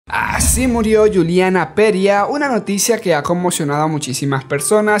Así murió Yuliana Perea, una noticia que ha conmocionado a muchísimas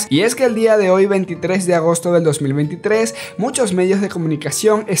personas, y es que el día de hoy, 23 de agosto del 2023, muchos medios de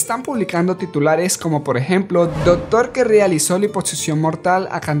comunicación están publicando titulares como por ejemplo: doctor que realizó liposucción mortal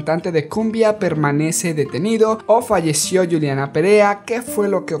a cantante de cumbia permanece detenido, o falleció Yuliana Perea, ¿qué fue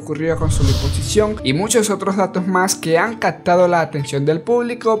lo que ocurrió con su liposucción? Y muchos otros datos más que han captado la atención del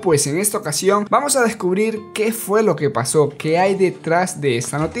público. Pues en esta ocasión vamos a descubrir qué fue lo que pasó, qué hay detrás de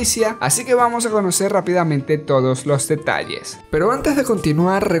esta noticia. Así que vamos a conocer rápidamente todos los detalles. Pero antes de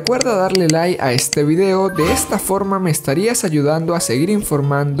continuar, recuerda darle like a este video, de esta forma me estarías ayudando a seguir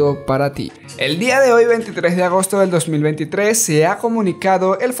informando para ti. El día de hoy, 23 de agosto del 2023, se ha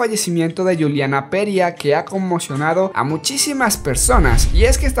comunicado el fallecimiento de Yuliana Perea, que ha conmocionado a muchísimas personas, y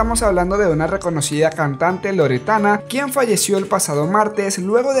es que estamos hablando de una reconocida cantante loretana, quien falleció el pasado martes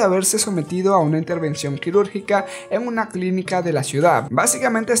luego de haberse sometido a una intervención quirúrgica en una clínica de la ciudad.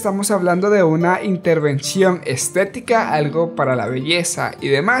 Básicamente estamos hablando de una intervención estética, algo para la belleza y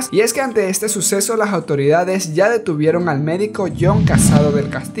demás, y es que ante este suceso las autoridades ya detuvieron al médico John Casado del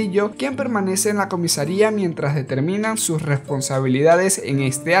Castillo, quien permanece en la comisaría mientras determinan sus responsabilidades en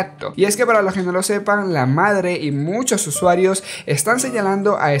este acto. Y es que, para los que no lo sepan, la madre y muchos usuarios están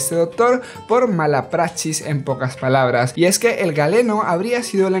señalando a este doctor por mala praxis, en pocas palabras, y es que el galeno habría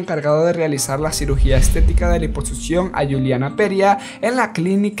sido el encargado de realizar la cirugía estética de liposucción a Yuliana Perea en la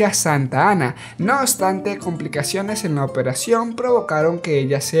clínica Santa Ana. No obstante, complicaciones en la operación provocaron que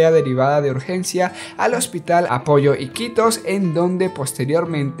ella sea derivada de urgencia al hospital Apoyo Iquitos, en donde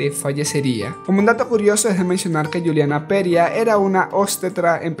posteriormente fallecería. Como un dato curioso es de mencionar que Yuliana Perea era una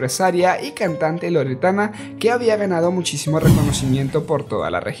obstetra, empresaria y cantante loretana que había ganado muchísimo reconocimiento por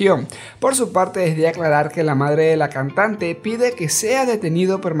toda la región. Por su parte, es de aclarar que la madre de la cantante pide que sea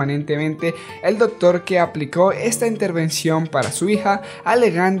detenido permanentemente el doctor que aplicó esta intervención para su hija,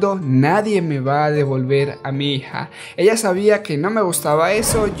 alegando: nadie me va a devolver a mi hija. Ella sabía que no me gustaba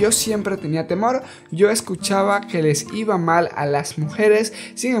eso, yo siempre tenía temor, yo escuchaba que les iba mal a las mujeres,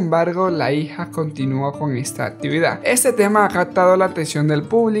 sin embargo la hija continuó con esta actividad. Este tema ha captado la atención del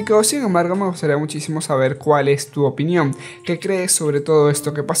público, sin embargo me gustaría muchísimo saber cuál es tu opinión. ¿Qué crees sobre todo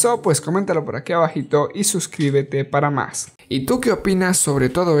esto que pasó? Pues coméntalo por aquí abajito y suscríbete para más. ¿Y tú qué opinas sobre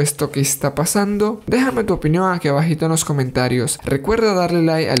todo esto que está pasando? Déjame tu opinión aquí abajito en los comentarios. Recuerda darle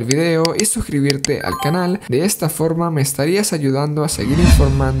like al video y suscribirte al canal, de esta forma me estarías ayudando a seguir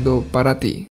informando para ti.